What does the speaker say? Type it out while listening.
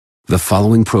The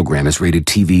following program is rated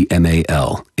TV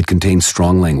MAL. It contains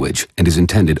strong language and is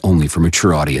intended only for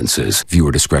mature audiences.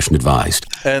 Viewer discretion advised.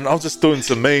 And I was just doing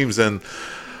some memes, and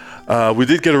we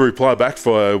did get a reply back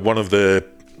for one of the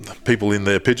people in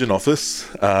their pigeon office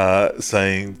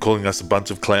calling us a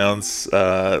bunch of clowns,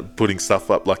 putting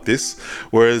stuff up like this.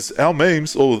 Whereas our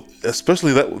memes, or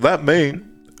especially that meme,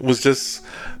 was just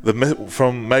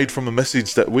made from a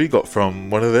message that we got from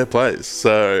one of their players.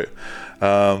 So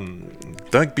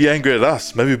don't be angry at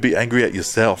us. Maybe be angry at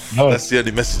yourself. No. That's the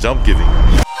only message I'm giving.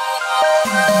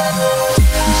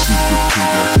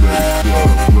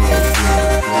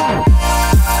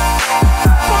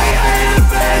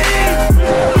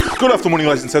 Good afternoon,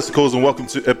 ladies and testicles, and welcome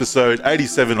to episode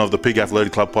 87 of the Pig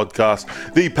Athletic Club podcast,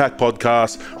 the PAC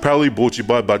podcast, proudly brought to you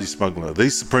by Budgie Smuggler,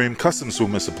 the supreme custom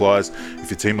swimwear suppliers.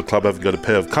 If your team or club haven't got a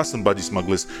pair of custom Budgie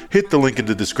Smugglers, hit the link in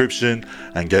the description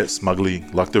and get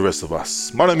smuggly like the rest of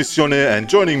us. My name is Sione, and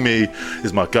joining me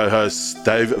is my co-host,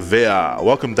 Dave Vea.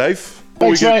 Welcome, Dave.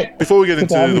 Before we get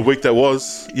into the week that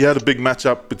was, you had a big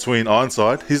matchup between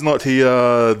Ironside. He's not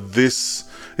here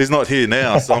He's not here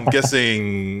now, so I'm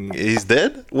guessing he's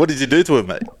dead? What did you do to him,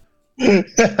 mate?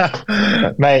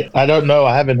 Mate, I don't know.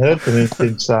 I haven't heard from him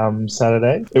since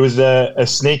Saturday. It was a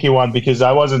sneaky one because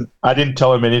I didn't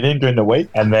tell him anything during the week.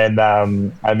 And then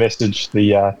I messaged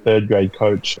the third grade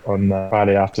coach on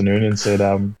Friday afternoon and said,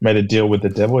 made a deal with the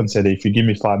devil and said, if you give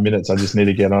me 5 minutes, I just need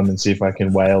to get on and see if I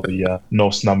can whale the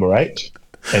Norse number 8.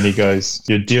 And he goes,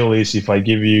 your deal is if I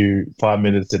give you 5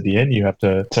 minutes at the end, you have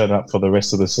to turn up for the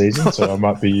rest of the season. So I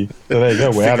might be, so there you go,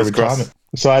 we're out of retirement.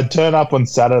 So I turn up on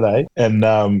Saturday and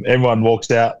everyone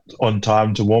walks out on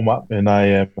time to warm up and I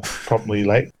am promptly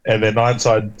late. And then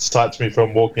Ironside starts me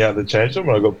from walking out the change room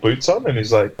and I got boots on and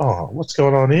he's like, oh, what's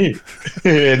going on here?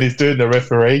 And he's doing the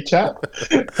referee chat.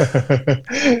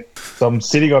 So I'm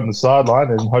sitting on the sideline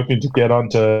and hoping to get on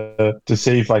to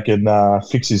see if I can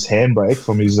fix his handbrake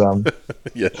from his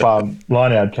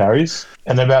line-out carries.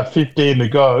 And about 15 to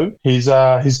go, he's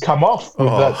come off with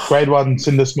that grade 1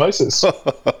 syndesmosis.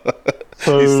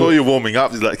 So he saw you warming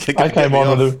up. He's like,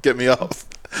 get me off.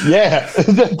 Yeah,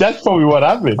 that's probably what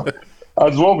happened. I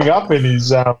was warming up in his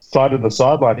side of the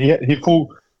sideline. He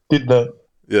did the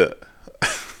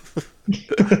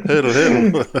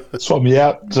hurdle. Swap me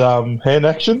out hand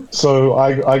action. So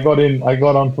I got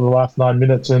on for the last 9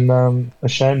 minutes and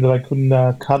ashamed that I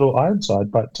couldn't cuddle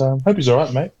Ironside. But hope he's all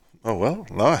right, mate. Oh, well,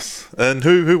 nice. And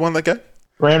who won that game?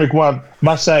 Randwick won.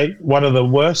 Must say, one of the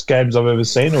worst games I've ever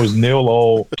seen. It was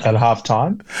 0-0 at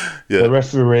half-time. Yeah. The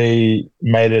referee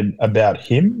made it about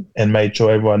him and made sure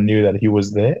everyone knew that he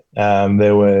was there.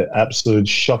 There were absolute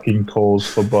shocking calls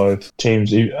for both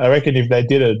teams. I reckon if they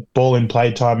did a ball in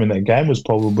play time in that game, it was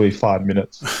probably 5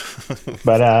 minutes.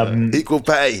 But equal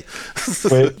pay.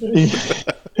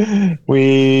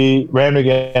 Randwick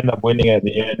ended up winning at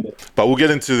the end. But we'll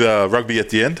get into the rugby at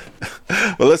the end.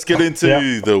 But let's get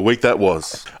into the week that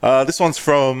was. This one's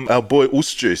from our boy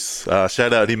Oostjuice.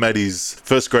 Shout out, he made his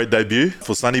first grade debut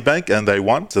for Sunnybank and they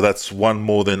won. So that's one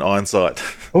more than Ironside.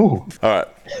 Ooh. All right.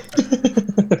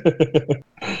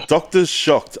 Doctors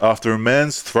shocked after a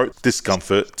man's throat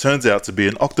discomfort turns out to be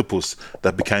an octopus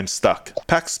that became stuck.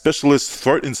 PAC specialist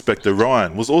throat inspector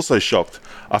Ryan was also shocked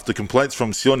after complaints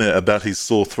from Sione about his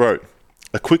sore throat.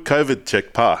 A quick COVID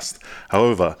check passed.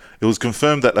 However, it was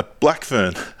confirmed that a black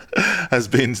fern has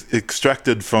been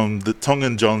extracted from the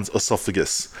Tongan John's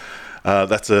esophagus.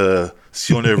 That's a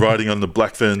Sione riding on the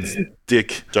black fern's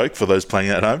dick joke for those playing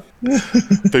at home.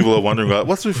 People are wondering,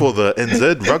 what's before the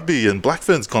NZ rugby and black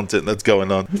ferns content that's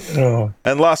going on? Oh.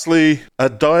 And lastly, a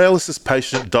dialysis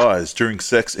patient dies during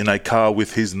sex in a car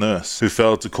with his nurse, who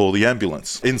failed to call the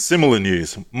ambulance. In similar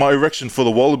news, my erection for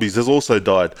the Wallabies has also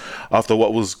died after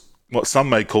what some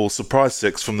may call surprise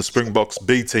sex from the Springboks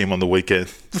B team on the weekend.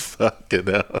 Fucking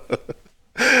hell.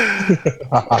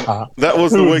 That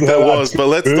was the week that was, but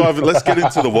let's get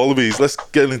into the Wallabies. Let's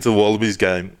get into the Wallabies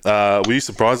game. Were you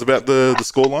surprised about the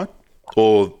scoreline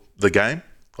or the game?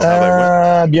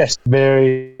 Yes,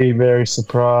 very, very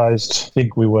surprised. I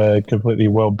think we were completely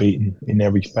well beaten in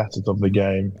every facet of the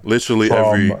game. Literally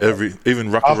every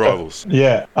even ruck rivals.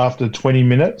 Yeah, after 20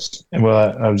 minutes, and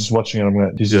I was just watching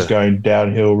it. This is going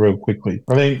downhill real quickly.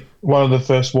 I think one of the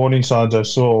first warning signs I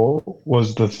saw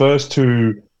was the first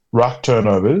 2 ruck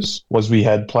turnovers was we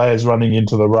had players running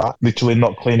into the ruck, literally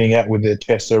not cleaning out with their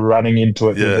chest, they're running into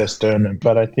it with their sternum.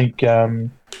 But I think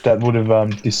that would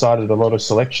have decided a lot of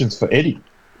selections for Eddie.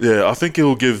 Yeah, I think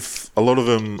he'll give a lot of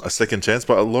them a second chance,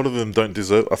 but a few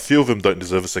of them don't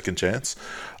deserve a second chance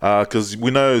because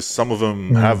we know some of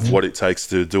them have what it takes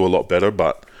to do a lot better,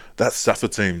 but that Safa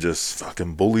team just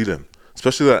fucking bullied him.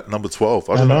 especially that number 12.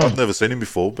 I don't know. I've never seen him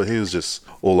before, but he was just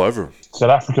all over him. South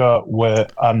Africa were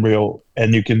unreal,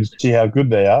 and you can see how good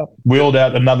they are. Wheeled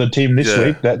out another team this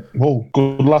week.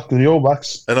 Good luck to the All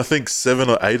Blacks. And I think 7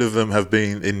 or 8 of them have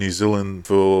been in New Zealand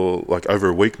for like over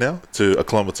a week now to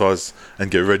acclimatise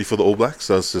and get ready for the All Blacks.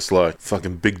 So it's just like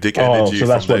fucking big dick energy. So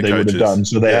that's from what they their would have coaches. done.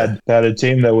 So they had a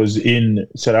team that was in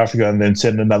South Africa and then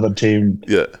sent another team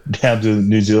down to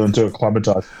New Zealand to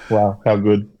acclimatise. Wow, how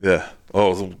good. Yeah.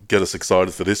 Oh, it'll get us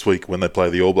excited for this week when they play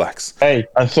the All Blacks. Hey,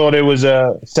 I thought it was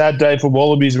a sad day for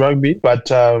Wallabies rugby, but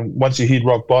once you hit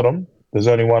rock bottom, there's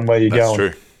only one way you're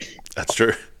going. That's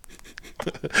true.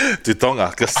 To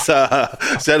Tonga, because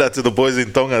shout out to the boys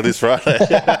in Tonga this Friday.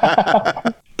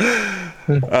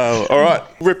 All right,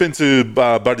 rip into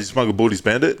Buddy Smuggle Boardies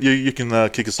Bandit. You can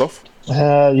kick us off.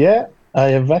 Yeah, I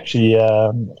have actually.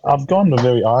 I've gone to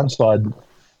very Ironside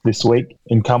this week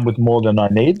and come with more than I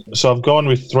need. So I've gone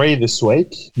with 3 this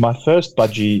week. My first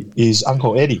budgie is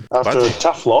Uncle Eddie. After a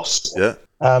tough loss,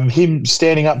 him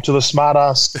standing up to the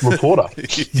smart-ass reporter.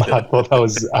 I thought that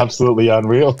was absolutely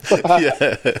unreal.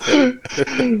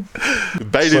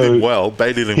 Baited him well.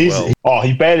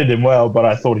 He baited him well, but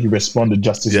I thought he responded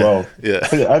just as well.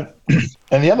 Yeah.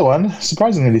 And the other one,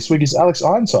 surprisingly this week, is Alex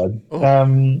Ironside.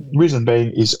 Reason being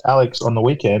is Alex on the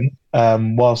weekend,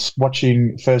 whilst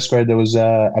watching first grade, there was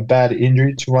a bad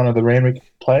injury to one of the Randwick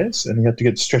players, and he had to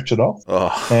get stretchered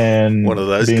off. And one of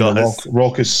those guys.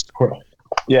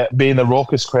 Being the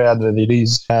raucous crowd that it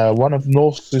is, one of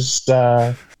North's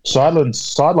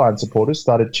sideline supporters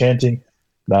started chanting,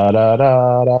 da da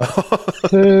da da,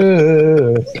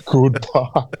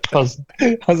 goodbye. I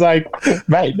was like,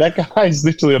 mate, that guy's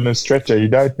literally on the stretcher. You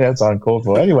don't have to uncalled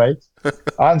for. Anyway,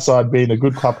 Ironside, being a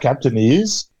good club captain he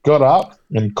is, got up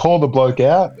and called the bloke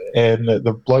out, and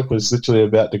the bloke was literally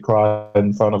about to cry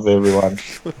in front of everyone.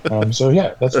 He's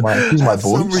my boy.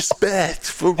 Some respect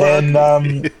for rugby.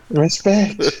 And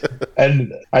respect.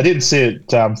 And I didn't see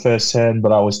it firsthand,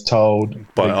 but I was told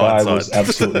by the guy Ironside. was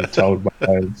absolutely told by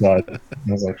Ironside.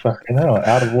 I was like, fucking hell,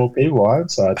 out of all people,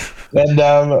 Ironside. And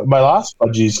my last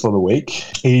budgies for the week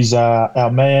is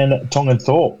our man Tongan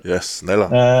Thorpe. Yes, Nella.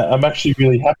 I'm actually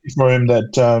really happy for him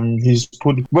that he's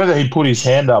whether he put his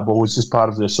hand up or was just part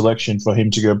of the selection for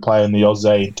him to go play in the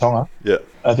Aussie in Tonga. Yeah.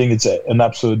 I think it's an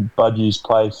absolute budgies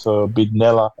play for Big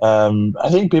Nella. I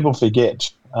think people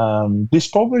forget this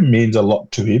probably means a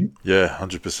lot to him. Yeah,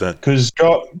 100%. Because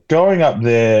going up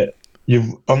there,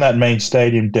 on that main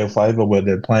stadium, Del Favour, where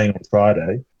they're playing on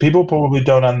Friday, people probably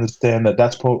don't understand that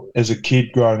as a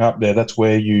kid growing up there, that's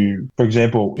where you, for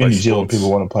example, in New Zealand,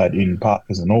 people want to play at Eden Park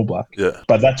as an All Black. Yeah.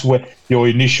 But that's where your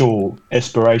initial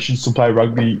aspirations to play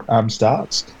rugby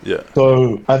starts. Yeah.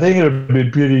 So I think it would be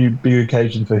a pretty big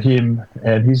occasion for him,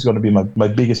 and he's going to be my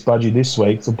biggest budgie this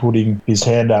week for putting his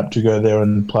hand up to go there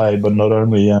and play, but not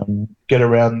only get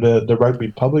around the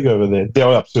rugby public over there.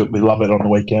 They'll absolutely love it on the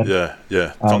weekend.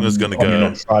 Yeah. Tonga's going to go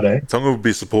on Friday. Tonga will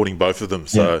be supporting both of them,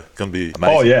 so it's going to be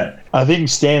amazing. Oh, yeah. I think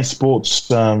Stan Sports,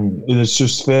 it's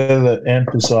just fair to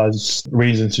emphasise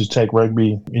reasons to take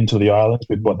rugby into the islands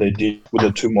with what they did with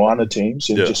the 2 minor teams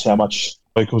and just how much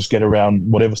locals get around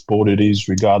whatever sport it is,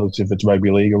 regardless if it's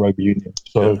rugby league or rugby union.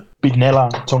 So, Big Nella,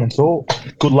 Tongan Thorpe,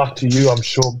 good luck to you. I'm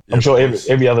sure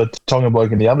every other Tongan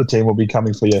bloke in the other team will be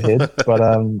coming for your head. But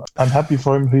I'm happy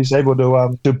for him. He's able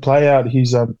to play out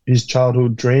his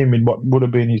childhood dream in what would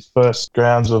have been his first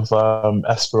grounds of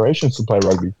aspirations to play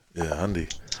rugby. Yeah, Andy.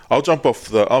 I'll jump on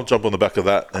the back of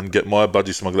that and get my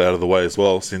budgie smuggler out of the way as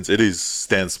well, since it is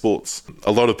Stan Sports.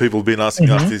 A lot of people have been asking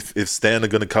us if Stan are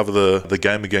going to cover the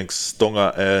game against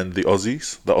Tonga and the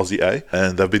Aussies, the Aussie A,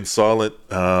 and they've been silent.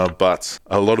 But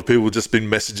a lot of people have just been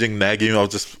messaging, nagging. I've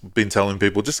just been telling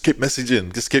people, just keep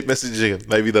messaging.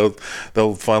 Maybe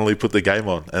they'll finally put the game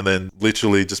on. And then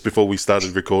literally just before we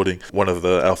started recording, one of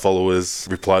our followers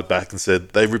replied back and said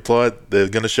they're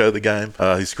going to show the game.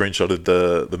 He screenshotted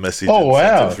the message. Oh,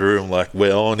 wow. Sent it through. I'm like,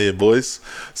 we're on here, boys.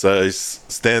 So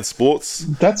Stan Sports.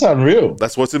 That's unreal.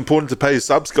 That's what's important, to pay your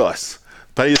subs, guys.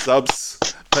 Pay your subs.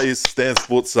 Pay your Stan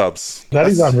Sports subs.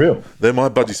 That's unreal. They're my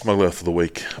budgie smuggler for the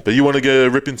week. But you want to go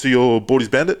rip into your Boardies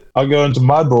Bandit? I'll go into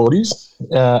my boardies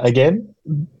again.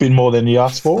 Bit more than you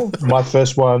asked for. My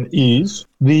first one is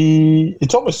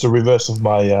it's almost the reverse of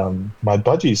my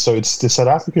budgies. So it's the South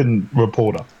African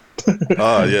reporter.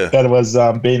 Oh, yeah. That was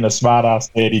being a smart ass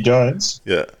Eddie Jones.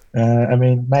 Yeah. I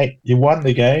mean, mate, you won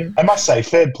the game. I must say,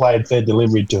 fair play and fair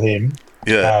delivery to him.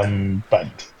 Yeah.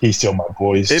 But he's still my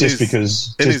boys,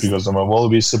 because I'm a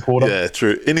Wallabies supporter. Yeah,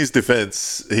 true. In his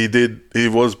defence, he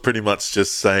was pretty much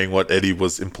just saying what Eddie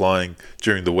was implying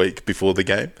during the week before the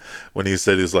game, when he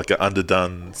said he was like an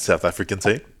underdone South African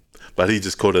team. but he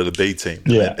just called it a B team.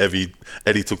 Yeah. And then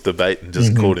Eddie took the bait and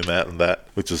just called him out on that,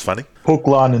 which was funny. Hook,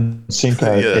 line, and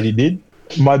sinker. Yeah. Eddie did.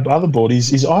 My other board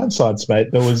is Ironsides,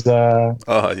 mate. There was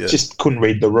just couldn't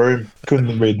read the room.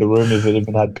 Couldn't read the room if it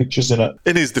even had pictures in it.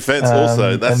 In his defence,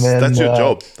 also, that's your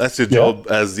job. That's your job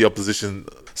as the opposition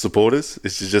supporters,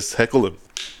 is to just heckle them.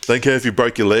 Don't care if you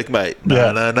broke your leg, mate.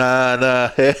 Nah.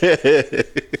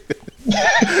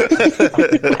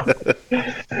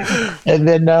 And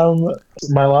then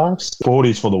my last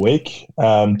boardies for the week,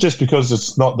 just because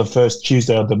it's not the first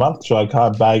Tuesday of the month, so I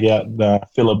can't bag out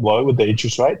Philip Lowe with the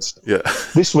interest rates. Yeah.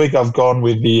 This week I've gone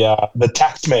with the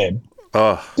tax man.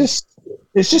 Oh. It's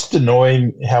just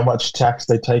annoying how much tax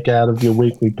they take out of your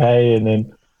weekly pay, and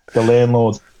then the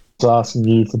landlord's asking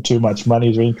you for too much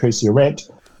money to increase your rent.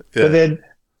 Yeah. But then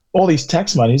all these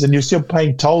tax monies, and you're still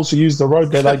paying tolls to use the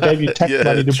road that I gave you tax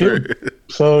money to build.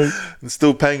 So, and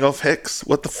still paying off HEX.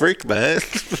 What the freak, man?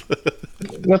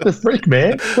 What the freak,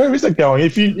 man? Where is it going?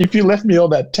 If you left me all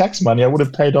that tax money, I would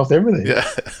have paid off everything. Yeah.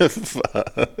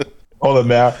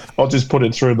 I'll just put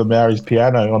it through the Maori's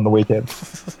piano on the weekend.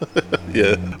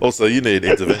 Yeah. Also, you need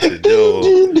intervention.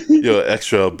 You're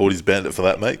extra Boardies Bandit for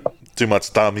that, mate. Too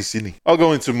much Dami Sydney. I'll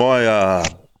go into my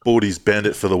Boardies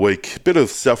Bandit for the week. Bit of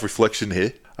self-reflection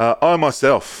here. I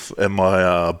myself am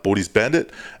my Boardies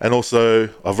Bandit, and also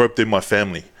I've roped in my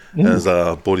family as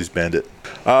a Boardies Bandit.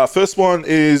 First one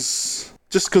is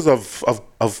just because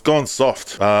I've gone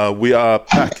soft. We Are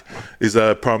PAC is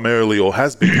primarily, or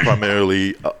has been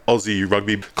primarily, Aussie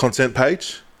rugby content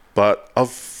page, but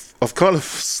I've kind of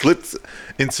slipped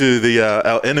into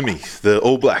our enemy, the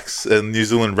All Blacks and New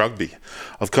Zealand rugby.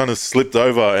 I've kind of slipped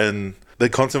over, and the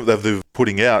content that they're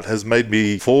putting out has made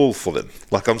me fall for them.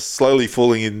 Like, I'm slowly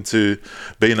falling into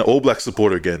being an All Black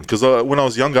supporter again. Because when I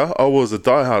was younger, I was a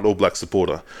diehard All Black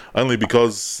supporter, only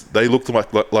because they looked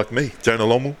like me. Jonah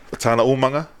Lomu, Tana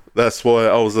Umanga. That's why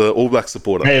I was an All Black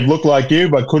supporter. Hey, it looked like you,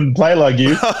 but couldn't play like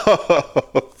you.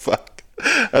 Fuck.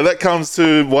 And that comes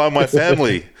to why my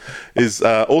family is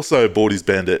also Boardies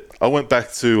Bandit. I went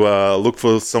back to look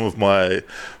for some of my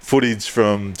footage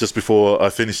from just before I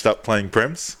finished up playing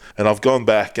Prems. And I've gone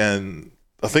back, and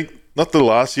I think not the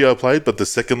last year I played, but the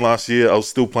second last year I was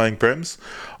still playing Prems.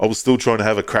 I was still trying to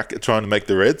have a crack at trying to make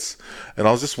the Reds. And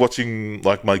I was just watching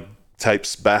like my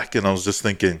tapes back, and I was just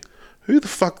thinking, who the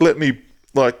fuck let me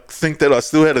think that I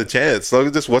still had a chance?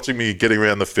 Like, just watching me getting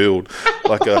around the field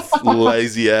like a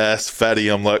lazy ass fatty.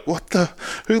 I'm like,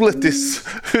 who let this?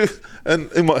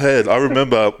 And in my head, I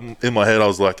remember I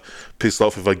was like pissed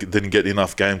off if I didn't get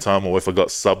enough game time, or if I got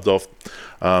subbed off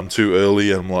too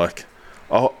early. And I'm like,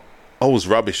 I was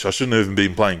rubbish. I shouldn't have even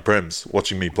been playing Prems,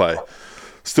 watching me play.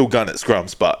 Still gun at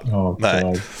scrums, but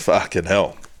mate, fucking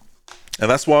hell. And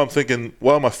that's why I'm thinking,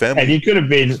 why my family? And you could have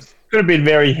been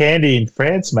very handy in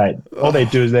France, mate. All they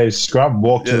do is they scrum,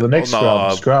 walk to the next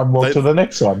scrum, walk to the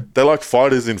next one. They're like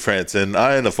fighters in France, and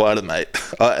I ain't a fighter, mate.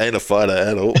 I ain't a fighter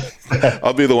at all.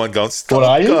 I'll be the one going, stop,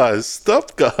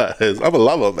 guys. I'm a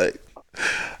lover, mate.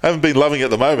 I haven't been loving at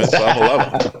the moment, but I'm a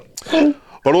lover.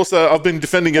 But also, I've been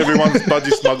defending everyone's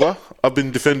Budgie Smuggler. I've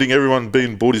been defending everyone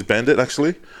being Boardies Bandit,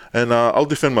 actually. And I'll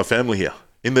defend my family here.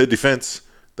 In their defense,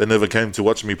 they never came to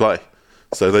watch me play.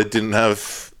 So they didn't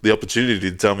have the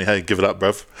opportunity to tell me, hey, give it up,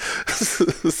 bruv.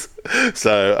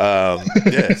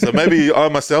 So maybe I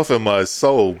myself am my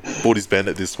sole Boardies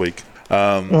Bandit this week.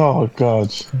 Oh,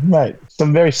 God. Mate,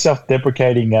 some very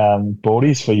self-deprecating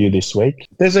boardies for you this week.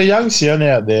 There's a young Sion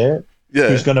out there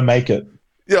who's going to make it.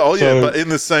 Yeah, but in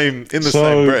the same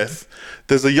breath,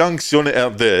 there's a young Sione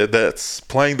out there that's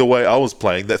playing the way I was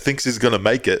playing, that thinks he's going to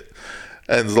make it,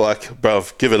 and is like,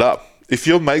 bruv, give it up. If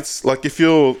your mates, if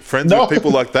you're friends with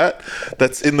people like that,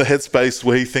 that's in the headspace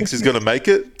where he thinks he's going to make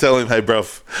it, tell him, hey, bruv,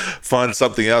 find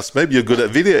something else. Maybe you're good at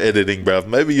video editing, bruv.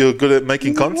 Maybe you're good at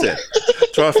making content.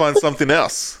 Try to find something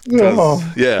else. I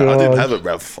didn't have it,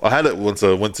 bruv. I had it once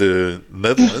I went to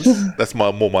Netherlands. That's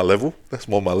more my level.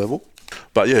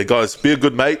 But yeah, guys, be a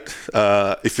good mate.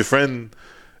 If your friend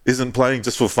isn't playing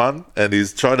just for fun and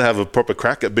is trying to have a proper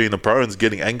crack at being a pro and is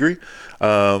getting angry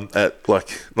at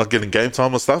not getting game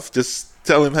time or stuff, just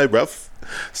tell him, hey, bruv,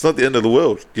 it's not the end of the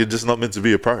world. You're just not meant to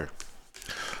be a pro.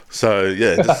 So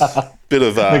yeah, just a bit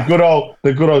of the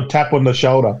good old tap on the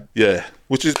shoulder. Yeah,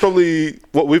 which is probably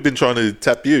what we've been trying to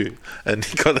tap you, and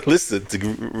you kind of listened to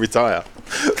retire.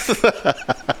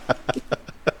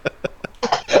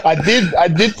 I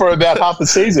did for about half the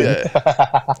season.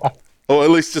 Yeah. Or at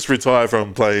least just retire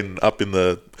from playing up in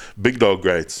the big dog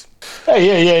grades.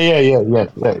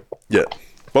 Yeah.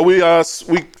 But we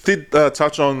did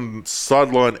touch on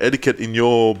sideline etiquette in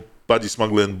your Budgie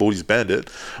Smuggler and Boardies Bandit.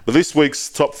 But this week's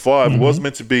top five was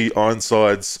meant to be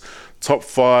Ironside's top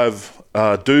 5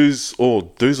 do's or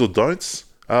don'ts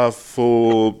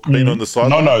for being on the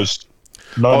sideline.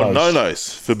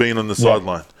 No-nos for being on the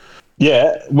sideline.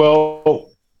 Yeah, well,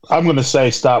 I'm going to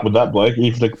say start with that bloke.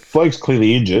 If the bloke's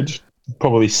clearly injured,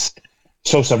 probably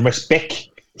show some respect.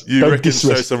 You reckon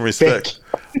show some respect?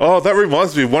 Oh, that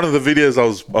reminds me. One of the videos I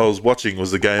was watching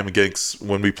was the game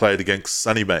when we played against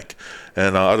Sunnybank,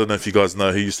 and I don't know if you guys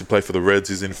know, he used to play for the Reds.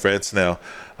 He's in France now.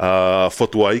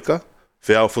 Fotuaika,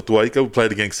 we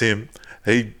played against him.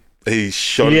 He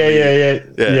shot me.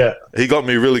 Yeah. He got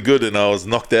me really good, and I was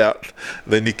knocked out.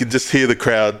 Then you can just hear the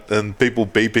crowd and people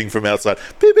beeping from outside.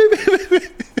 Beep, beep, beep, beep.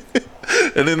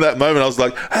 And in that moment, I was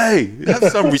like, hey, have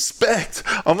some respect.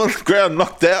 I'm on the ground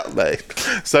knocked out, mate.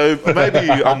 So maybe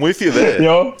I'm with you there.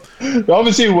 You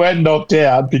obviously weren't knocked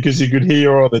out because you could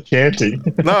hear all the chanting.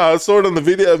 No, I saw it on the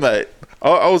video, mate.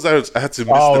 I had to miss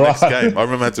the next game. I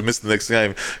remember I had to miss the next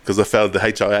game because I failed the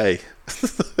HIA.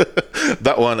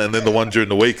 That one, and then the one during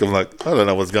the week, I'm like, I don't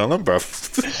know what's going on, bro.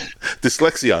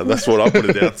 Dyslexia, that's what I put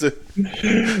it down to.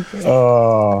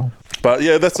 Oh. But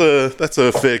yeah, that's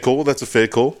a fair call. That's a fair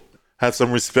call. Have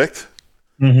some respect.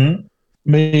 Mm-hmm.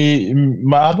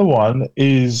 My other one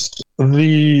is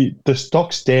the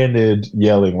stock standard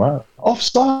yelling, right?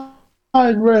 Offside,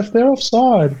 ref, they're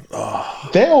offside. Oh.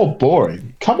 They're all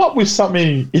boring. Come up with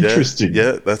something interesting.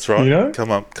 Yeah, that's right. You know? Come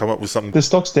up with something. The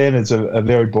stock standards are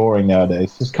very boring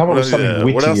nowadays. Just come up with something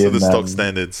witty. What else are the stock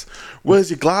standards? Where's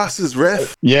your glasses,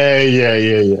 ref? Yeah.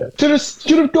 Should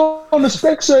have gone the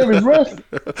Specsavers,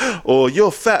 ref. Or you're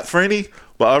fat, Franny.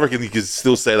 But I reckon you could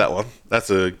still say that one.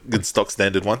 That's a good stock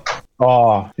standard one.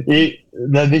 Oh,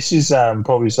 no, this is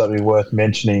probably something worth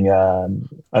mentioning.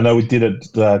 I know we did it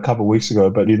a couple of weeks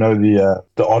ago, but you know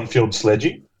the on-field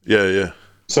sledging? Yeah.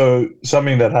 So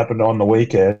something that happened on the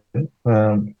weekend,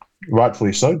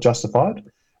 rightfully so, justified.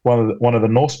 One of the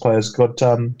Norse players got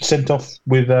sent off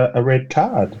with a red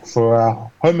card for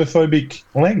homophobic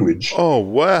language. Oh,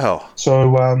 wow.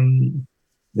 So...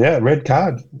 yeah, red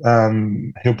card.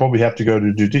 He'll probably have to go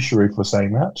to judiciary for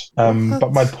saying that.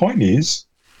 But my point is,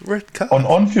 red card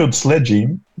on-field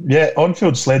sledging,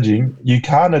 you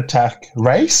can't attack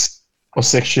race or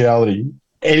sexuality.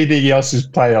 Anything else is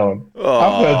play on. Oh.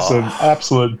 I've heard some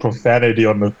absolute profanity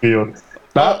on the field,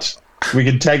 but we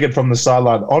can take it from the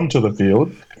sideline onto the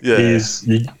field. Yeah.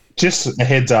 Just a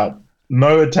heads up,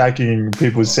 no attacking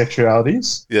people's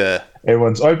sexualities. Yeah.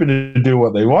 Everyone's open to do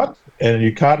what they want. And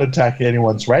you can't attack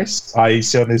anyone's race, i.e.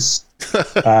 on his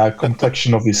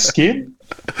complexion of his skin.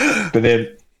 But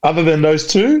then, other than those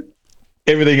two,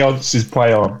 everything else is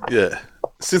play on. Yeah.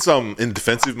 Since I'm in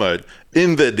defensive mode,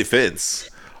 in their defense,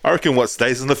 I reckon what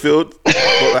stays on the field,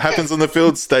 what happens on the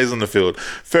field, stays on the field.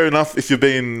 Fair enough, if you're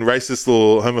being racist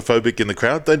or homophobic in the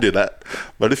crowd, don't do that.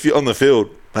 But if you're on the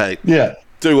field, mate,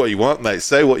 do what you want, mate.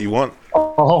 Say what you want.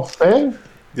 Oh, fair?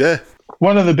 Yeah.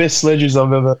 One of the best sledges I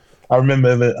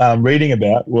remember reading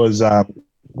about was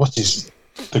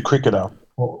the cricketer.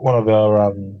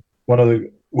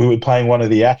 We were playing one of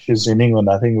the Ashes in England.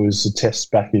 I think it was a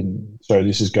test back in. Sorry,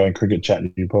 this is going cricket chat.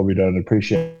 You probably don't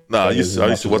appreciate. No, I used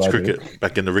to watch cricket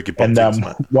back in the Ricky Ponting days,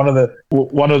 mate. One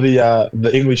of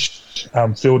the English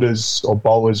fielders or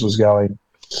bowlers was going,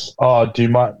 "Oh, do you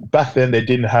mind?" Back then, they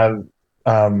didn't have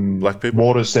black people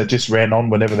waters that just ran on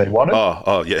whenever they wanted.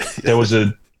 Oh, yeah. There was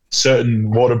a certain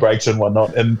water breaks and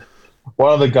whatnot, and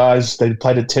one of the guys, they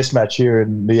played a test match here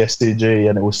in the SDG,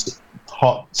 and it was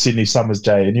hot Sydney summer's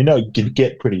day, and it can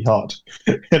get pretty hot.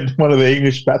 And one of the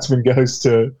English batsmen goes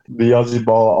to the Aussie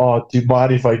bowler, "Oh, do you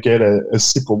mind if I get a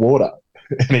sip of water?"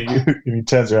 And he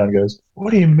turns around and goes,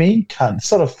 "What do you mean, cunt?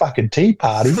 It's not a fucking tea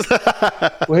party.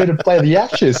 We're here to play the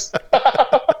Ashes."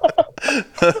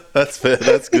 That's fair.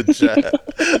 That's good chat.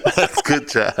 That's good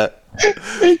chat.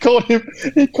 He called him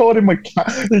a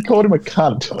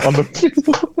cunt on the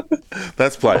field.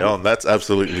 That's play on. That's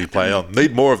absolutely play on.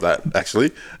 Need more of that,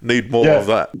 actually. Need more of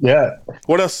that. Yeah.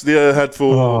 What else do you had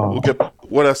for?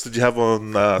 What else did you have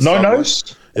on?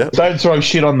 No-nos? Yeah. Don't throw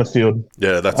shit on the field.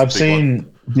 Yeah, that's. I've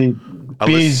seen the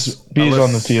beers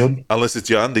on the field. Unless it's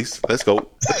your undies. Let's go.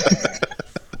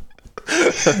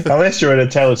 Unless you're at a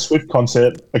Taylor Swift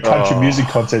concert, a country music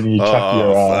concert, and you chuck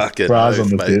your bras on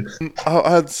the field.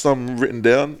 I had some written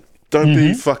down. Don't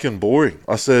be fucking boring.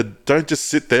 I said, don't just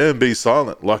sit there and be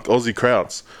silent like Aussie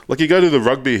crowds. Like you go to the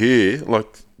rugby here,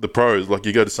 like the pros, like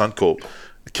you go to Suncorp,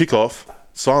 kick off,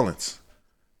 silence.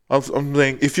 I'm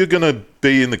saying, if you're going to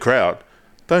be in the crowd,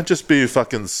 don't just be a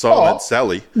fucking silent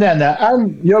Sally. No,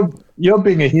 you're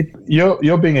being a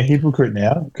hypocrite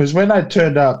now, because when I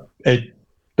turned up at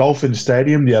Dolphin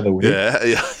Stadium the other week.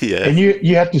 Yeah. And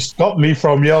you had to stop me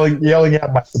from yelling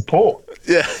out my support.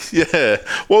 Yeah.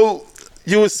 Well,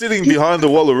 you were sitting behind the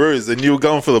Wallaroos and you were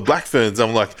going for the Black Ferns.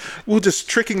 I'm like, we're just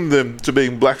tricking them to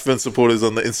being Black Fern supporters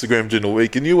on the Instagram during the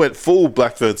week, and you went full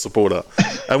Black Fern supporter,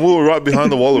 and we were right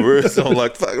behind the Wallaroos. I'm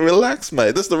like, fuck, relax,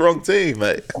 mate. That's the wrong team,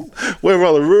 mate. We're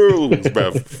Wallaroos,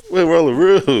 bruv. We're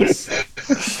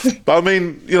Wallaroos. But I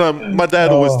mean, you know, my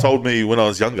dad always told me when I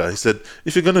was younger, he said,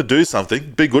 if you're going to do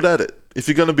something, be good at it. If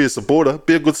you're going to be a supporter,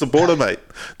 be a good supporter, mate.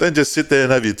 Don't just sit there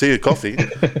and have your tea or coffee.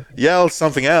 Yell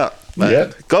something out, mate.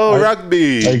 Yep. Go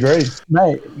rugby. I agree.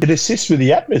 Mate, it assists with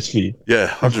the atmosphere. Yeah,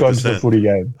 100%. Gone to the footy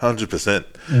game. 100%.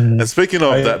 And speaking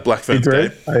of that Black Ferns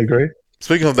game. I agree.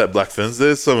 Speaking of that Black Ferns,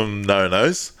 there's some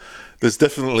no-nos. There's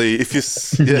definitely,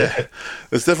 there's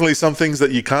definitely some things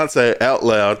that you can't say out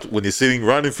loud when you're sitting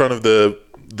right in front of the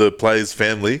player's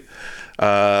family.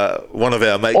 One of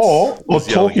our mates, or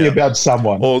talking about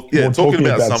someone, or talking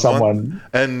about someone,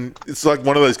 and it's like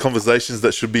one of those conversations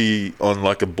that should be on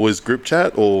like a boys group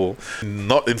chat or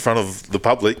not in front of the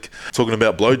public, talking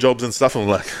about blowjobs and stuff. And I'm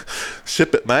like,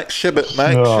 ship it, mate, ship it,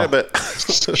 mate, ship it,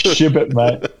 ship it,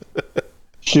 mate,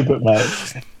 ship it,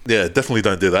 mate. Yeah, definitely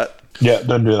don't do that. Yeah,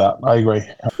 don't do that. I agree.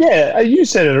 Yeah, you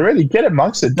said it already. Get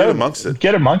amongst it. Get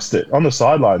amongst it on the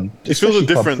sideline. You feel the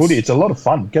difference. Footy, it's a lot of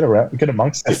fun. Get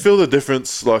amongst it. You feel the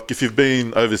difference. Like if you've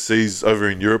been overseas, over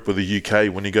in Europe or the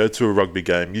UK, when you go to a rugby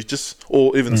game, you just,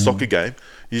 or even soccer game,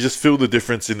 you just feel the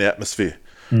difference in the atmosphere.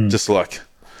 Just like,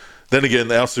 then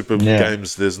again, our Super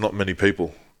games, there's not many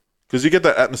people because you get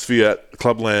that atmosphere at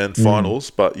Clubland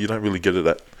finals, but you don't really get it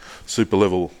at Super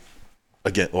level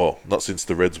again. Well, not since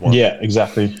the Reds won. Yeah,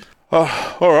 exactly.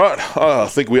 All right. I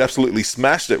think we absolutely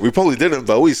smashed it. We probably didn't,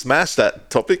 but we smashed that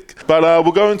topic. But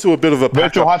we'll go into a bit of a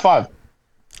virtual high five.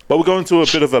 But we'll go into a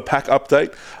bit of a PAC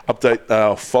update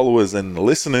our followers and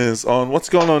listeners on what's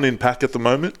going on in PAC at the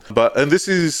moment. And this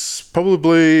is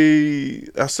probably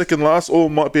our second last, or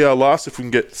might be our last if we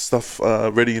can get stuff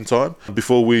ready in time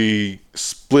before we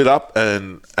split up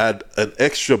and add an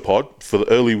extra pod for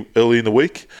the early in the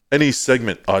week. Any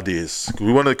segment ideas?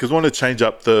 We want to change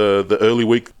up the early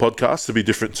week podcast to be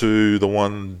different to the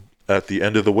one at the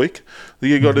end of the week.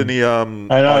 You got any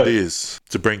ideas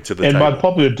to bring to the table? And by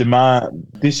popular demand,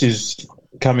 this is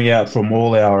coming out from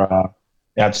all our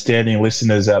outstanding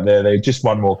listeners out there. They just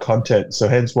want more content, so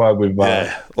hence why we've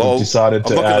decided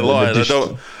to add an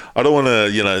addition. I don't want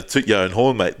to toot your own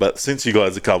horn, mate, but since you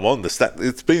guys have come on, the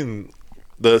stats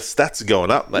are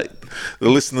going up, mate. The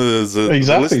listeners are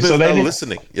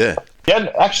listening. Yeah.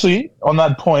 Yeah, actually, on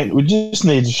that point, we just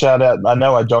need to shout out. I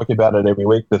know I joke about it every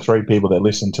week, the 3 people that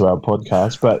listen to our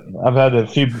podcast, but I've had a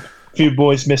few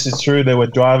boys message through. They were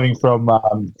driving from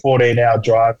 14-hour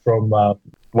drive from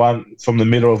the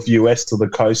middle of the US to the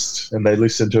coast, and they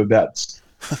listened to about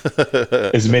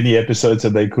as many episodes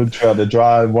as they could throughout the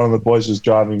drive. One of the boys was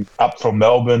driving up from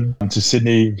Melbourne to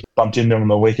Sydney, bumped into him on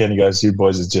the weekend. He goes, "You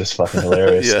boys are just fucking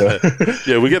hilarious."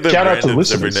 Yeah, we get them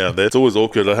randoms every now and then. It's always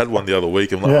awkward. I had one the other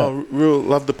week. I'm like, real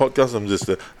love the podcast. I'm just,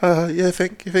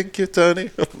 thank you, Tony.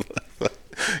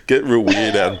 Get real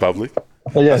weird out in public.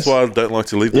 Yes. That's why I don't like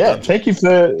to leave the dungeon.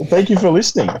 Thank you for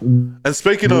listening. And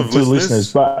speaking of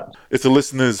listeners, if the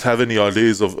listeners have any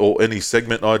ideas or any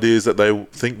segment ideas that they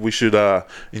think we should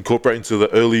incorporate into the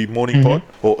early morning pod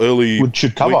or early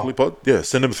weekly pod,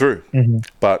 send them through.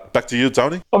 But back to you,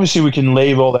 Tony. Obviously, we can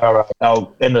leave all our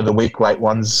end of the week late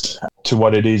ones to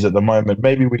what it is at the moment.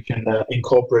 Maybe we can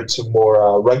incorporate some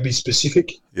more rugby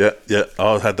specific. Yeah.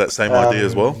 I had that same idea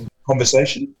as well.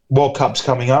 Conversation. World Cup's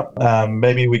coming up.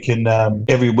 Maybe we can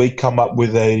every week come up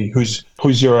with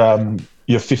who's your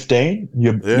 15,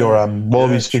 your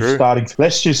Wallabies starting.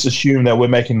 Let's just assume that we're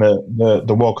making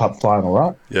the World Cup final,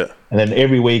 right? Yeah. And then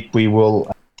every week we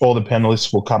will, all the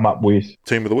panelists will come up with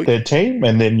team of the week, their team,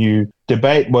 and then you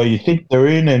debate where you think they're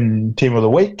in and team of the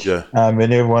week. Yeah. And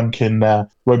everyone can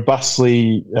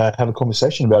robustly have a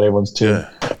conversation about everyone's team. Yeah.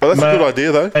 But that's a good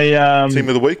idea though. Team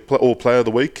of the week or player of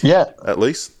the week. Yeah. At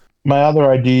least. My other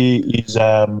idea is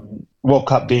World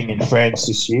Cup being in France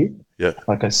this year. Yeah.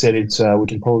 Like I said, it's we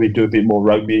can probably do a bit more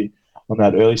rugby on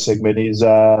that early segment. Is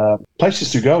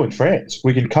places to go in France.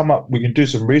 We can do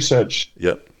some research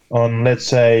on, let's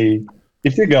say,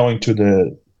 if you're going to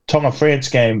the Tonga France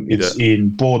game, it's in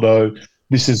Bordeaux.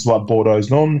 This is what Bordeaux is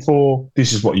known for.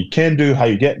 This is what you can do, how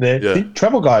you get there. Yeah.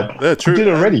 Travel guide. Yeah, true. We did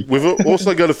it already. We've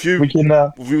also got a few. We've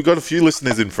got a few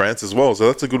listeners in France as well, so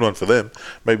that's a good one for them.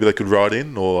 Maybe they could write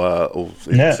in or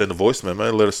send a voice memo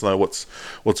and let us know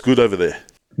what's good over there.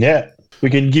 Yeah, we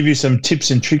can give you some tips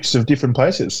and tricks of different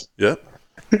places. Yeah.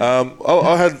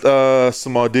 I had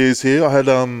some ideas here. I had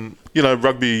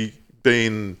rugby.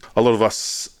 Being a lot of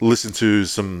us listen to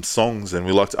some songs and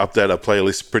we like to update our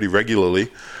playlist pretty regularly,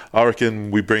 I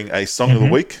reckon we bring a song of the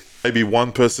week maybe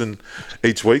one person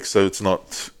each week, so it's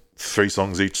not 3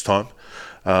 songs each time.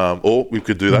 Or we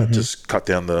could do that, just cut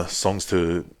down the songs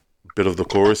to a bit of the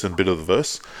chorus and a bit of the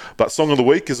verse. But Song of the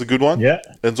Week is a good one. Yeah.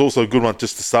 And it's also a good one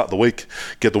just to start the week,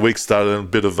 get the week started on a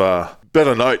bit of a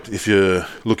better note if you're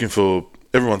looking for...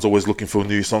 Everyone's always looking for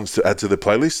new songs to add to their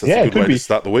playlist. That's a good way to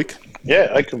start the week.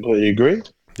 Yeah, I completely agree.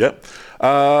 Yep.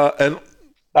 And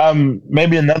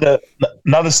maybe another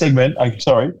segment.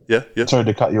 Sorry. Yeah. Sorry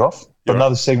to cut you off. But You're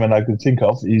another segment I could think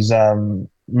of is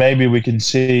maybe we can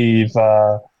see if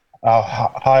our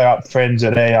higher up friends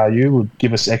at ARU would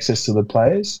give us access to the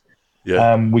players.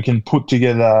 Yeah. We can put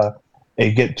together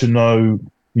a get to know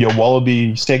your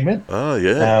Wallaby segment. Oh,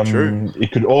 yeah, true.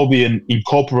 It could all be an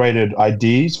incorporated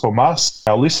ideas from us,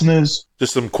 our listeners.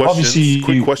 Just some questions, Obviously,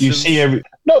 quick questions. you see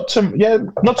not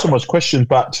so much questions,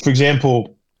 but for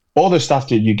example, all the stuff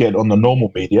that you get on the normal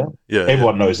media,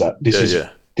 everyone knows that.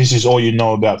 This is all you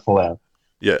know about Folau.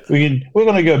 Yeah. We're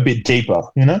going to go a bit deeper,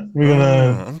 you know? We're going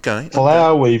to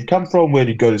Folau, where you've come from, where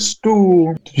you go to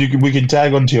school. We can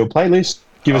tag onto your playlist.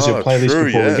 Give us your playlist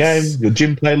before the game, your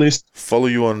gym playlist. Follow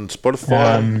you on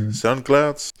Spotify,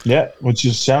 SoundClouds. Yeah, which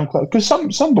is SoundCloud. Because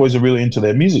some boys are really into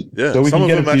their music. Yeah, so we some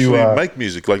can of them actually make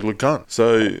music like Lucan.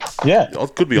 So I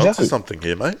could be onto something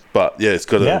here, mate. But yeah,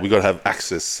 we got to have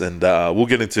access, and we'll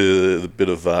get into a bit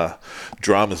of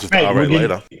dramas with RA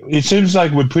later. It seems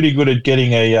like we're pretty good at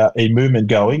getting a movement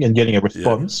going and getting a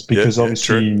response because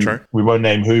obviously we won't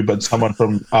name who, but someone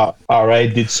from RA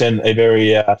did send a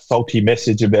very salty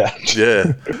message about. Yeah.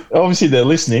 Obviously they're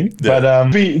listening, but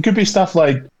it could be stuff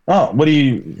like,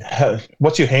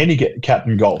 what's your handicap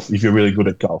in golf if you're really good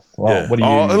at golf? Well,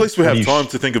 at least we have time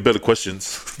to think of better questions.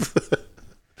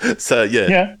 So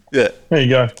yeah. There you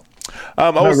go. I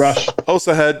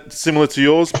also had, similar to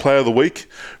yours, Player of the Week,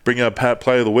 bring our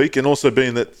Player of the Week, and also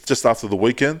being that just after the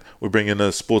weekend, we bring in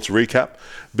a sports recap,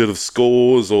 a bit of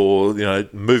scores or,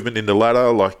 movement in the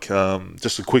ladder, like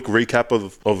just a quick recap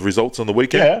of results on the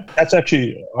weekend. Yeah, that's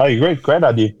actually, I agree, great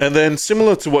idea. And then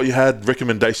similar to what you had,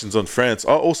 recommendations on France,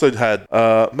 I also had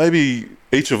maybe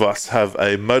each of us have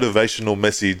a motivational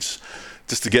message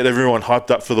just to get everyone hyped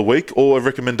up for the week, or a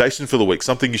recommendation for the week,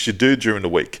 something you should do during the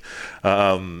week.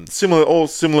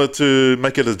 Similar to,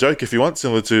 make it a joke if you want,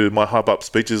 similar to my hype up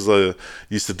speeches I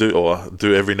used to do, or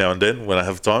do every now and then when I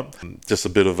have time. Just a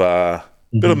bit of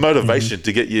motivation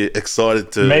to get you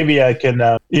excited to... Maybe I can,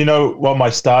 what my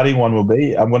starting one will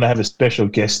be? I'm going to have a special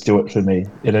guest do it for me.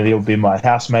 And it'll be my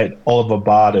housemate, Oliver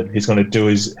Barden. He's going to do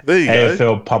his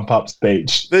AFL pump-up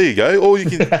speech. There you go. Or you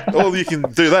can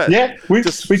do that. Yeah, we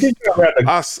can go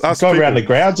around the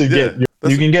grounds and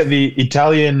you can get the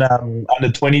Italian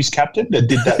under-20s captain that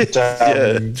did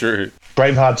that true.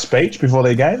 Braveheart speech before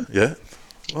their game. Yeah.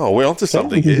 Oh, we're onto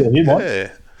something here.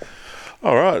 Yeah.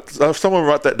 All right. Someone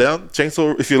write that down.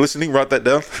 Chainsaw, if you're listening, write that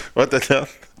down.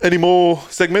 Any more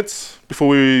segments before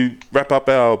we wrap up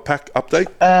our PAC update?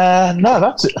 No,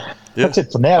 that's it. Yeah. That's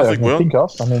it for now. I can think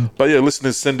of. But yeah,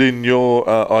 listeners, send in your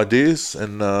ideas,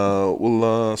 and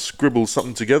we'll scribble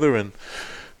something together and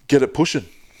get it pushing.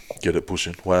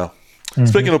 Wow. Mm-hmm.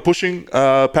 Speaking of pushing,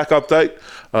 PAC update.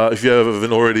 If you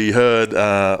haven't already heard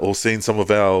or seen some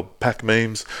of our PAC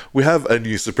memes, we have a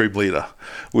new Supreme Leader.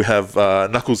 We have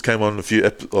Knuckles came on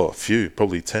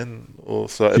probably 10 or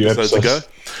so episodes ago.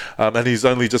 And he's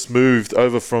only just moved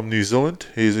over from New Zealand.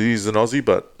 He's an Aussie,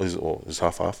 but he's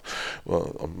half-half.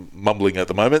 Well, I'm mumbling at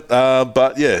the moment.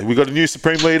 But yeah, we've got a new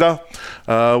Supreme Leader.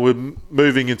 We're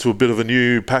moving into a bit of a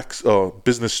new PAC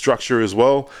business structure as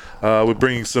well. We're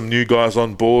bringing some new guys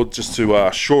on board just to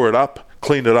shore it up,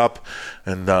 clean it up,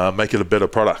 and make it a better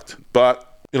product. But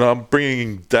I'm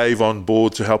bringing Dave on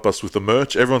board to help us with the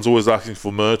merch. Everyone's always asking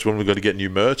for merch when we're going to get new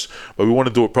merch, but we want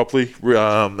to do it properly,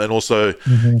 and also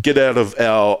get out of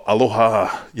our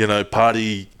aloha,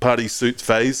 party suit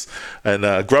phase,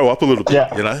 and grow up a little bit.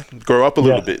 Grow up a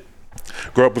little bit.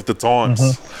 Grow up with the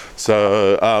times.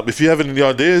 So if you have any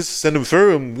ideas, send them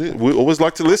through, and we always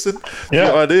like to listen to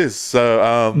your ideas.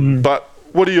 So, but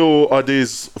what are your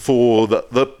ideas for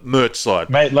the merch side,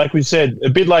 mate? Like we said,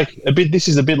 this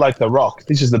is a bit like The Rock.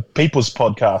 This is the people's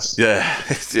podcast. Yeah.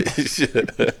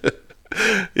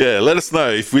 Yeah, let us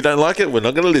know. If we don't like it, we're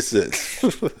not going to listen.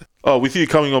 With you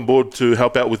coming on board to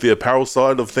help out with the apparel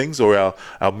side of things, or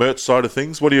our merch side of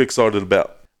things, what are you excited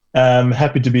about?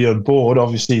 Happy to be on board.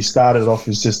 Obviously, started off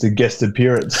as just a guest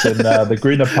appearance, and the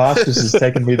greener pastures has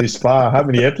taken me this far. How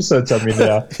many episodes I'm in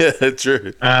now? Yeah,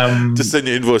 true. Just send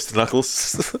your invoice to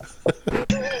Knuckles.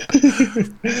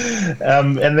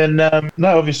 And then,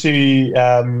 obviously,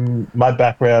 my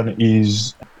background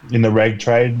is in the rag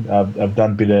trade. I've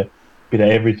done a bit of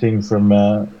everything, from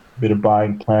a bit of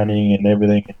buying, planning, and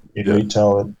everything in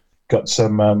retail, and got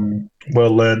some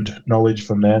well-learned knowledge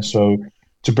from there. So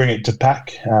to bring it to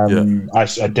PAC, I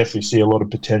definitely see a lot of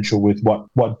potential with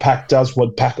what PAC does,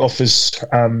 what PAC offers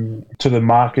to the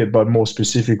market, but more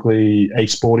specifically a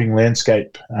sporting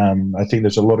landscape. I think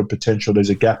there's a lot of potential. There's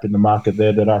a gap in the market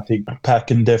there that I think PAC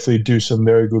can definitely do some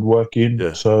very good work in.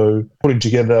 Yeah. So putting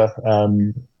together a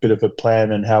bit of a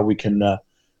plan and how we can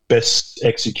best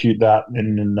execute that,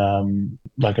 and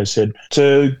like I said,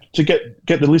 to get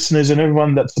the listeners and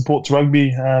everyone that supports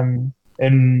rugby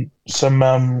and some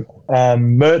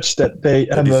merch that they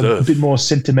have a bit more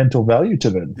sentimental value to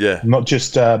them. Yeah. Not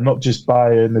just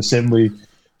buy an assembly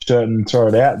shirt and throw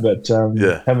it out, but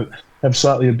have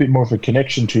slightly a bit more of a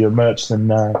connection to your merch than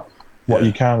what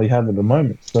you currently have at the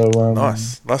moment. So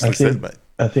nicely said, mate.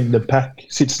 I think the PAC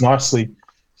sits nicely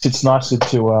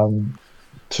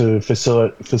to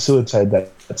facilitate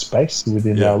that space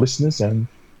within our listeners and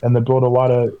the broader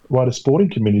wider sporting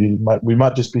community. We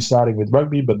might just be starting with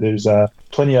rugby, but there's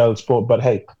plenty of sport. But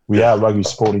hey, we are Rugby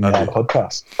Sporting Now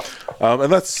podcast.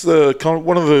 And that's kind of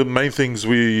one of the main things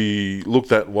we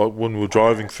looked at when we were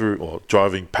driving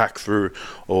PAC through,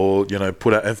 or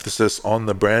put our emphasis on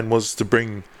the brand, was to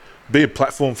be a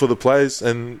platform for the players,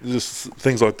 and just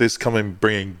things like this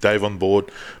bringing Dave on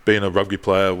board, being a rugby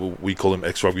player. We call him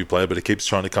ex-rugby player, but he keeps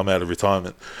trying to come out of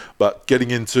retirement. But getting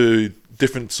into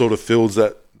different sort of fields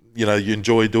that you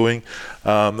enjoy doing,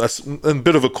 that's a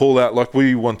bit of a call out. Like,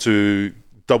 we want to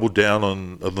double down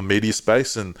on the media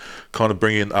space and kind of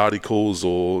bring in articles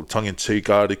or tongue-in-cheek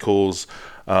articles,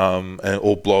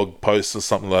 or blog posts or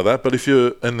something like that. But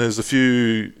there's a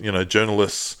few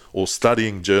journalists or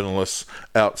studying journalists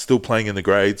out still playing in the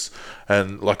grades,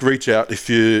 and reach out if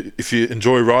you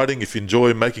enjoy writing, if you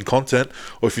enjoy making content,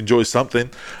 or if you enjoy something,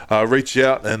 reach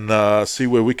out and see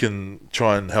where we can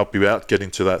try and help you out get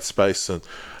into that space. And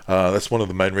that's one of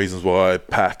the main reasons why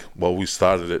PAC, we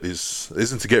started it,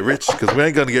 isn't to get rich, because we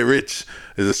ain't going to get rich.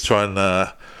 It's just try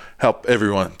and help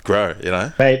everyone grow,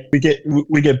 Mate,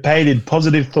 we get paid in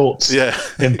positive thoughts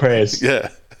and prayers. Yeah.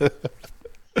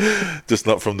 Just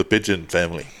not from the pigeon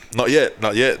family. Not yet.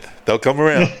 They'll come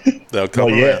around. Not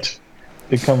yet.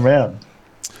 They come around.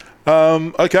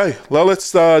 Okay, well,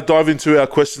 let's dive into our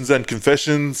questions and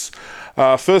confessions.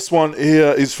 First one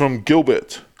here is from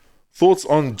Gilbert. Thoughts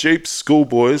on Jeep's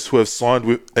schoolboys who have signed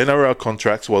with NRL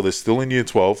contracts while they're still in Year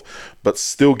 12, but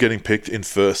still getting picked in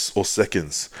firsts or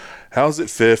seconds? How is it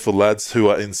fair for lads who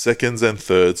are in seconds and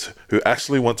thirds who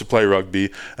actually want to play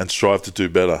rugby and strive to do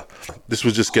better? This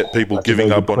would just get people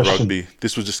giving up on rugby.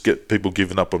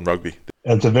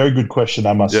 It's a very good question,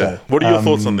 I must say. What are your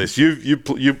thoughts on this? You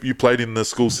played in the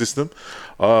school system.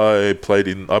 I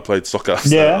played soccer.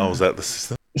 So I was at the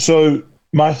system. So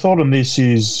my thought on this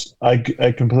is I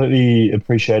completely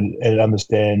appreciate and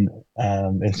understand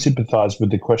and sympathise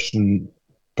with the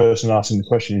person asking the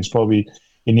question is probably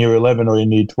in Year 11 or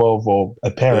in Year 12 or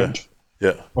a parent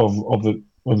of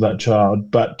that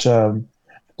child. But the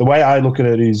way I look at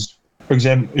it is, for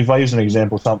example, if I use an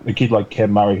example, a kid like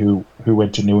Cam Murray who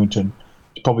went to Newington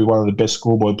is probably one of the best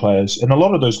schoolboy players. And a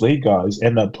lot of those league guys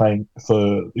end up playing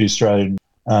for the Australian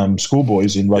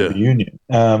schoolboys in rugby union.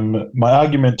 My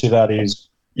argument to that is,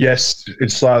 yes,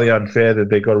 it's slightly unfair that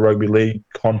they got a rugby league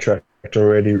contract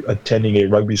already attending a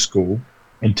rugby school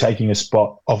and taking a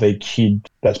spot of a kid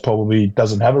that's probably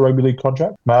doesn't have a rugby league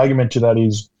contract. My argument to that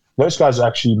is those guys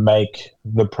actually make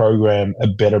the program a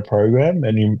better program,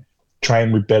 and you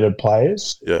train with better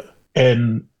players. Yeah.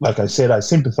 And like I said, I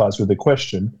sympathise with the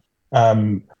question,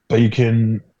 but you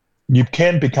can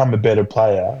become a better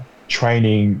player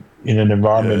training in an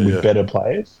environment with better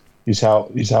players. Is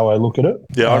how I look at it.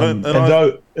 Yeah,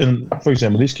 and for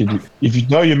example, this kid, if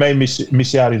you may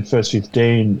miss out in first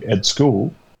 15 at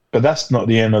school, but that's not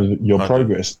the end of your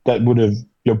progress. That would have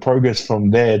your progress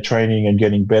from there, training and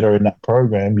getting better in that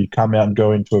program. You come out and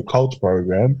go into a Colts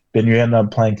program, then you end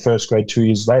up playing first grade 2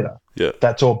 years later. Yeah,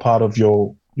 that's all part of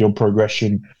your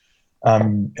progression,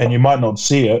 and you might not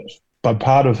see it, but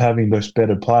part of having those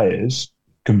better players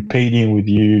competing with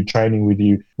you, training with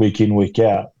you week in, week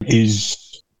out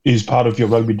is part of your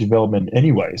rugby development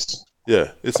anyways.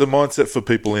 Yeah, it's a mindset for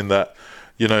people in that,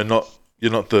 you're not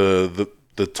the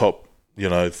top,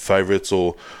 favourites,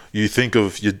 or you think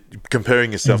of you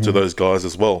comparing yourself to those guys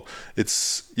as well.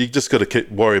 You just got to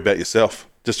worry about yourself.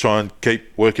 Just try and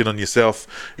keep working on yourself.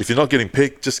 If you're not getting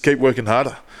picked, just keep working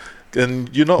harder. And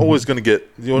you're not always going to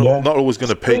not always going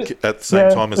to peak at the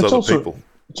same time as other people.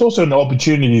 It's also an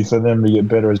opportunity for them to get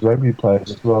better as rugby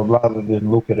players as well, rather than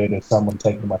look at it as someone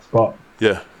taking my spot.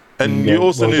 Yeah. And you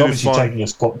also need to find taking a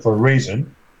spot for a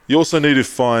reason. You also need to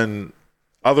find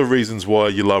other reasons why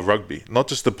you love rugby, not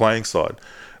just the playing side.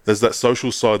 there's that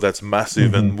social side that's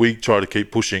massive, and we try to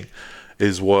keep pushing.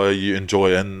 Is why you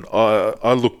enjoy. And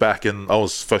I look back, and I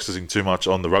was focusing too much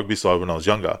on the rugby side when I was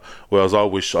younger, whereas I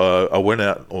wish I went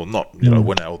out, or not,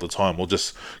 went out all the time, or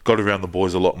just got around the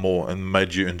boys a lot more and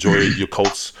made you enjoy your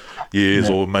Colts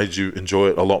years, or made you enjoy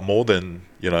it a lot more than,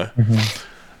 but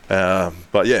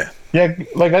yeah. Yeah,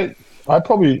 like I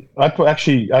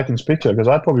can speak to it, because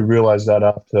I probably realised that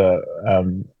after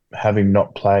having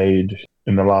not played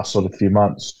in the last sort of few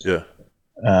months. Yeah.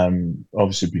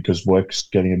 Obviously because work's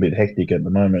getting a bit hectic at the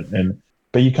moment,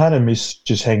 but you kind of miss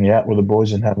just hanging out with the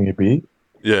boys and having a beer.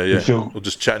 Yeah. Or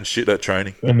just chatting shit at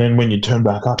training. And then when you turn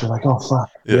back up, you're like, oh fuck.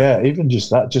 Yeah, even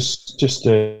just that, just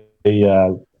a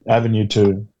avenue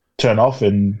to turn off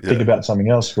and think about something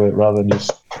else, rather than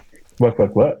just work.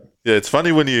 Yeah, it's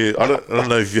funny when I don't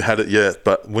know if you had it yet,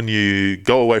 but when you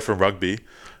go away from rugby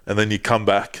and then you come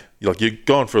back, you're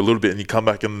gone for a little bit and you come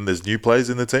back and there's new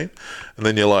players in the team, and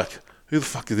then you're like, who the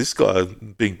fuck is this guy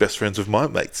being best friends with my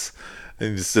mates?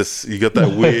 And it's just, you get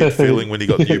that weird feeling when you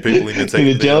got new people in your team.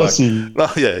 The jealousy.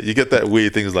 You get that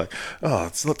weird thing. It's like, oh,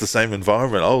 it's not the same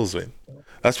environment I was in.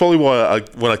 That's probably why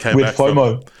when I came back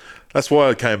FOMO. That's why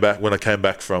I came back when I came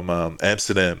back from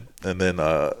Amsterdam, and then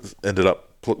ended up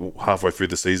halfway through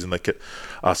the season. They kept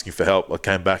asking for help. I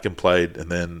came back and played, and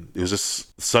then it was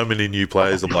just so many new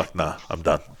players. I'm like, nah, I'm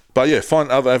done. But yeah, find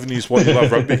other avenues why you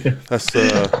love rugby. That's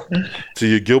to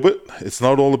you, Gilbert. It's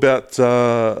not all about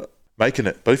making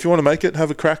it, but if you want to make it,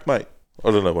 have a crack, mate.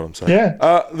 I don't know what I'm saying.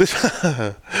 Yeah.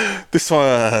 This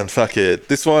one, fuck it.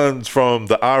 This one's from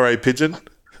the RA Pigeon.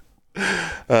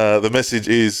 The message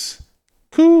is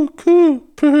coo coo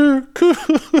poo coo.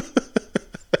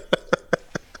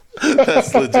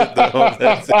 That's legit.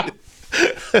 That's it.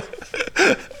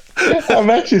 I'm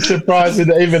actually surprised it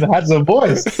even has a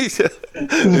voice. He's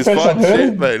fighting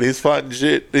shit, mate. He's fighting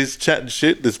shit. He's chatting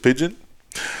shit, this pigeon.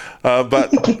 But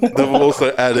they've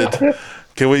also added,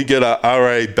 can we get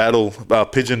a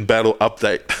pigeon battle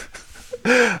update?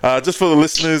 Just for the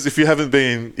listeners, if you're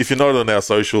not on our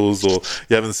socials, or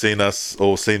you haven't seen us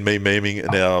or seen me memeing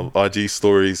in our IG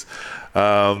stories,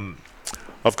 I've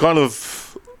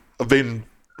been,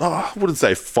 I wouldn't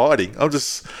say fighting. I'm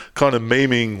just kind of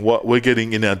memeing what we're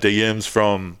getting in our DMs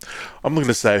from, I'm not going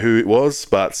to say who it was,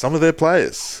 but some of their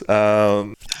players.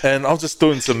 And I was just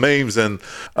doing some memes, and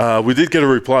we did get a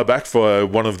reply back for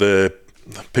one of the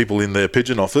people in their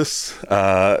pigeon office,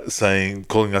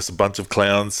 calling us a bunch of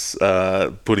clowns,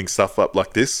 putting stuff up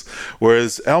like this.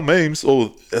 Whereas our memes,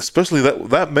 or especially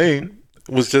that meme,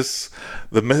 was just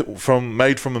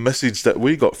made from a message that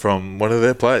we got from one of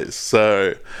their players.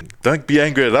 So don't be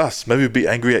angry at us. Maybe be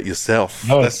angry at yourself.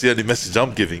 No. That's the only message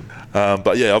I'm giving.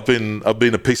 But yeah, I've been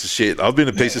a piece of shit. I've been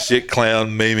a piece of shit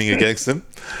clown memeing against them.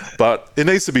 But it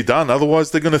needs to be done. Otherwise,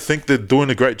 they're going to think they're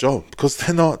doing a great job, because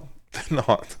they're not. They're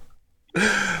not.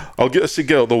 I should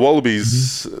get the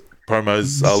Wallabies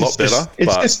promos a lot better.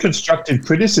 It's just constructive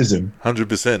criticism.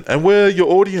 100%. And we're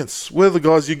your audience. We're the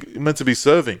guys you're meant to be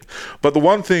serving. But the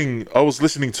one thing, I was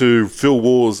listening to Phil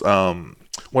Waugh's,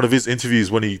 one of his interviews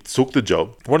when he took the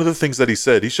job. One of the things that he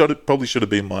said, probably should have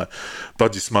been my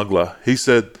budgie smuggler. He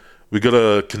said, we got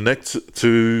to connect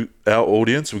to our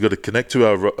audience. We got to connect to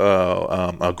our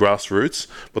grassroots.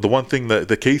 But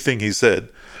the key thing he said,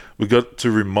 we got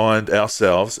to remind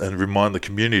ourselves and remind the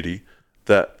community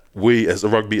that we, as a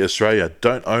Rugby Australia,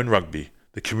 don't own rugby.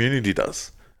 The community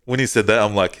does. When he said that,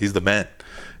 I'm like, he's the man.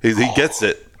 He gets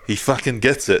it. He fucking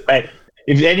gets it. Mate,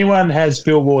 if anyone has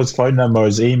Phil Ward's phone number or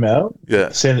his email,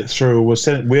 send it through. We'll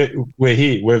send it. We're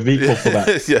here. We're vehicle for that.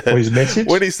 Or his message.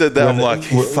 When he said that, I'm like,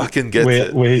 he fucking gets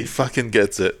it. He fucking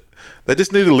gets it. They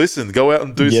just need to listen. Go out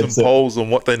and do some polls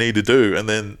on what they need to do, and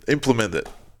then implement it.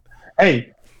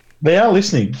 Hey, they are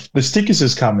listening. The stickers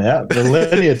has come out. The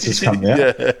Lanyards has come out.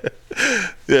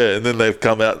 Yeah, and then they've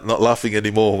come out not laughing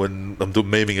anymore when I'm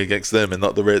memeing against them and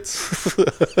not the Reds.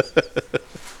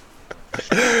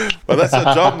 But that's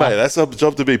our job, mate. That's our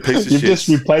job, to be a piece of shit. You've just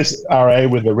replaced RA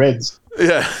with the Reds.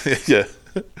 Yeah.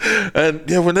 And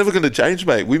we're never going to change,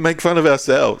 mate. We make fun of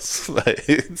ourselves,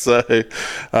 mate. So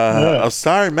I'm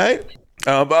sorry, mate.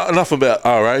 But enough about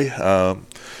RA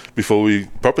before we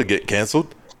probably get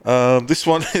cancelled. This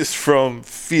one is from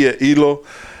Fia Ilo.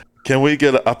 Can we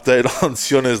get an update on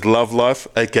Sione's love life,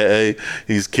 aka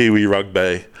his Kiwi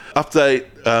rugby? Update,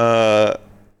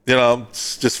 I'm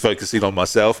just focusing on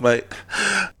myself, mate.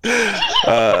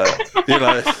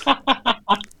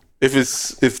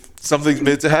 If something's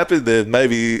meant to happen, then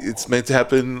maybe it's meant to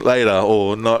happen later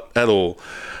or not at all.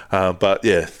 But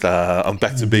yeah, I'm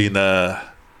back to being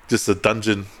just a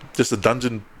dungeon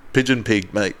pigeon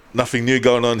pig, mate. Nothing new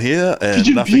going on here,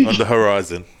 and nothing on the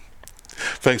horizon.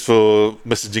 Thanks for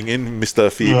messaging in, Mr.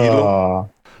 Fiilo.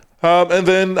 And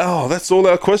then, that's all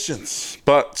our questions.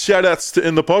 But shout-outs to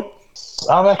In the Pod.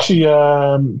 I've actually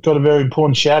got a very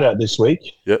important shout-out this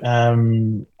week. Yep.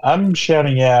 I'm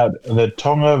shouting out the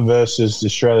Tonga versus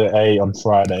Australia A on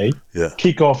Friday. Yeah.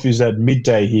 Kickoff is at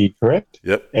midday here, correct?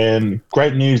 Yep. And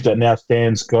great news that now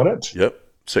Stan's got it. Yep.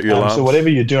 Set your alarms. So whatever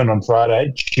you're doing on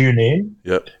Friday, tune in.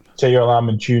 Yep. Set your alarm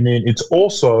and tune in. It's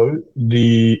also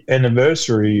the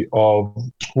anniversary of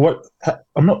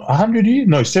 100 years?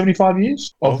 No, 75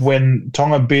 years of when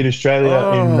Tonga beat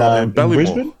Australia in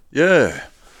Brisbane. Yeah.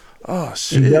 Oh,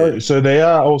 shit. So they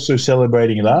are also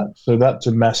celebrating that. So that's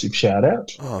a massive shout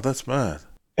out. Oh, that's mad.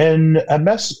 And a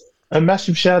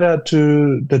massive shout out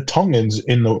to the Tongans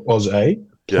in the Oz A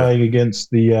playing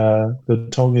against the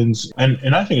Tongans.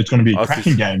 And I think it's going to be a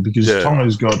cracking game because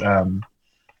Tonga's got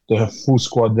the full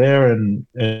squad there and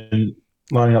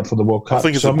lining up for the World Cup.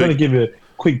 So I'm going to give a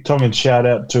quick Tongan shout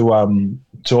out to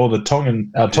all the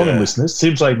Tongan listeners.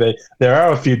 Seems like there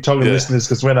are a few Tongan listeners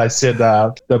because when I said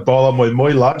the Bola Moi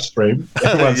Moi live stream,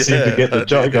 everyone seemed to get the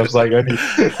joke. I was like,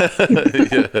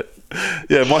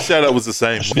 yeah, my shout out was the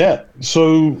same. Yeah,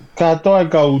 so katoa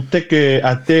kau teke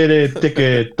a tere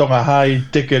teke tonga hai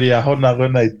teke ria hona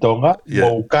runa I tonga.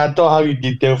 Mo katoa hai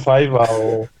ki te whaiva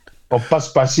o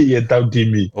paspasi e tau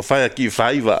timi. O whai ki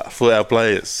whaiva for our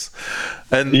players.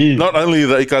 And not only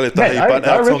the Ikaletahi, but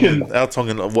our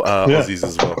Tongan Aussies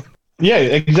as well. Yeah,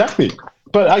 exactly.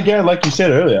 But again, like you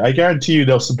said earlier, I guarantee you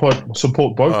they'll support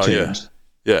both teams.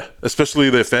 Yeah, especially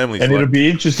their families. And it'll be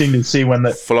interesting to see when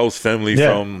Flow's family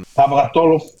from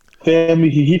Pavaratolo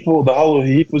family, Hihifo, the whole of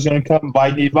Hihifo is going to come.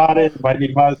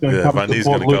 Vainiva's going to come to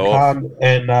support Luke Hahn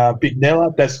and Big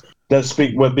Nella. That's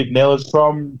speak where Big Nella's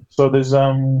from. So there's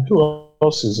who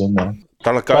else is in there?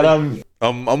 Talakai. But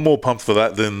I'm more pumped for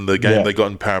that than the game they got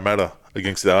in Parramatta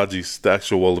against the Argies, the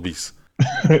actual Wallabies.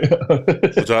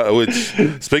 which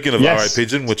speaking of RA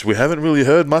Pigeon, which we haven't really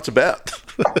heard much about.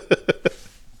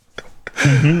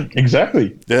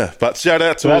 Exactly. Yeah, but shout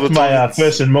out to all the that's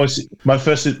my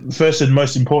first and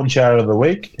most important shout out of the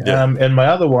week. Yeah. And my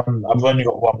other one, I've only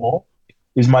got one more,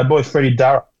 is my boy Freddie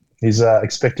Durrett. He's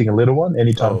expecting a little one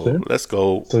anytime soon. Let's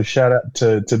go. So shout out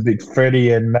to Big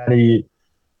Freddie and Maddie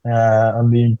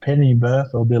on the impending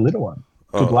birth of their little one.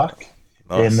 Good luck.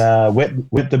 Nice. And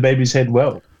wet the baby's head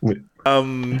well.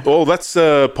 Well, that's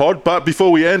pod. But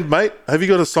before we end, mate, have you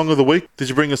got a song of the week? Did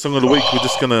you bring a song of the week? We're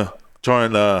just gonna try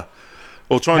and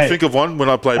think of one when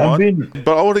I play mine.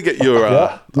 But I want to get your.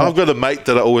 I've got a mate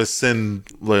that I always send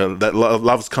that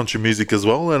loves country music as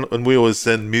well, and we always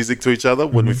send music to each other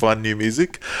when we find new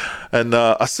music. And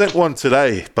I sent one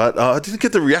today, but I didn't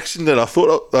get the reaction that I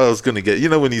thought I was going to get. You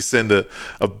know, when you send a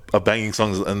banging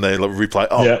song and they replay,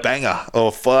 banger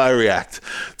or fire react.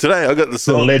 Today I got the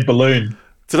song The Lead Balloon.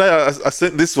 Today I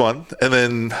sent this one, and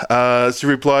then she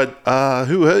replied,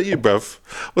 "Who hurt you, bruv?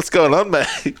 What's going on,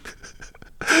 mate?"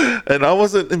 And I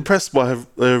wasn't impressed by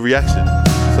her reaction.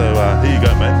 So here you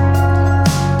go, mate.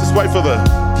 Just wait for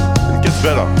it gets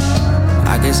better.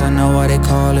 I guess I know why they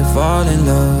call it fall in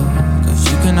love, 'cause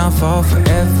you cannot fall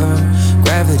forever.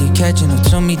 Gravity catching up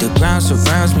to me, the ground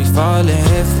surrounds me, falling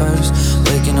head first.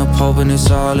 Waking up hoping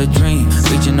it's all a dream,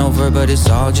 reaching over but it's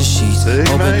all just sheets.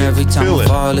 Hoping every time I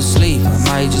fall asleep I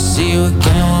might just see you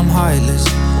again when I'm heartless.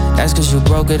 That's 'cause you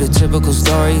broke it, a typical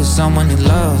story of someone you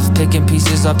love, picking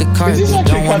pieces off the carpet. You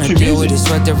don't want to deal with it,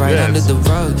 sweat it right under the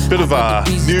rug. Bit of a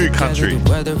new country. The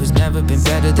weather has never been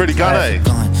better. Pretty good, eh?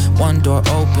 One door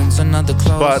opens, another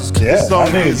closes. But this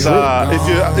song is,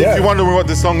 if you're wondering what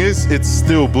this song is, it's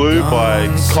Still Blue by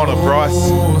Connor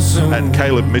Price and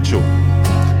Caleb Mitchell.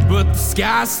 But the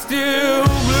sky's still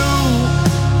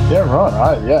blue. Yeah,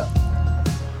 right.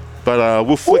 But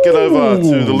we'll flick it over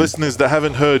to the listeners that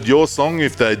haven't heard your song.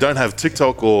 If they don't have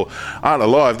TikTok or aren't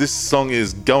alive, this song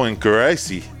is going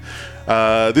crazy.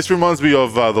 This reminds me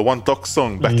of the One Doc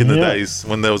song back in the days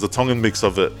when there was a Tongan mix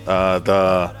of it,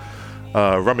 the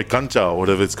Ramikancha or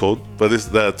whatever it's called. But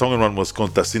the Tongan one was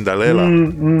called the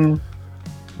Cinderella.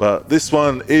 But this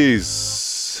one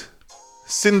is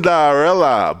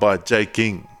Cinderella by J.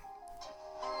 King.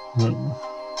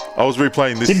 I was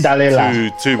replaying this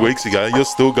two weeks ago. You're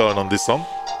still going on this song?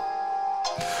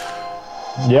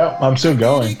 Yeah, I'm still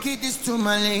going.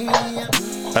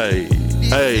 Hey,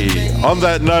 on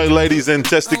that note, ladies and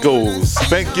testicles,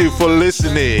 thank you for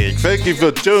listening. Thank you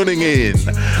for tuning in.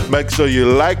 Make sure you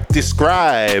like,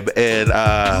 subscribe, and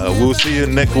we'll see you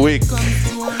next week.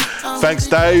 Thanks,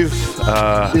 Dave.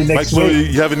 Make sure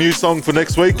you have a new song for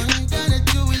next week.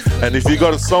 And if you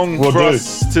got a song for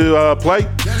us to play,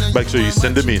 make sure you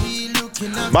send them in.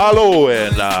 Malo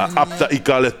and Apta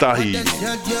Ikaletahi.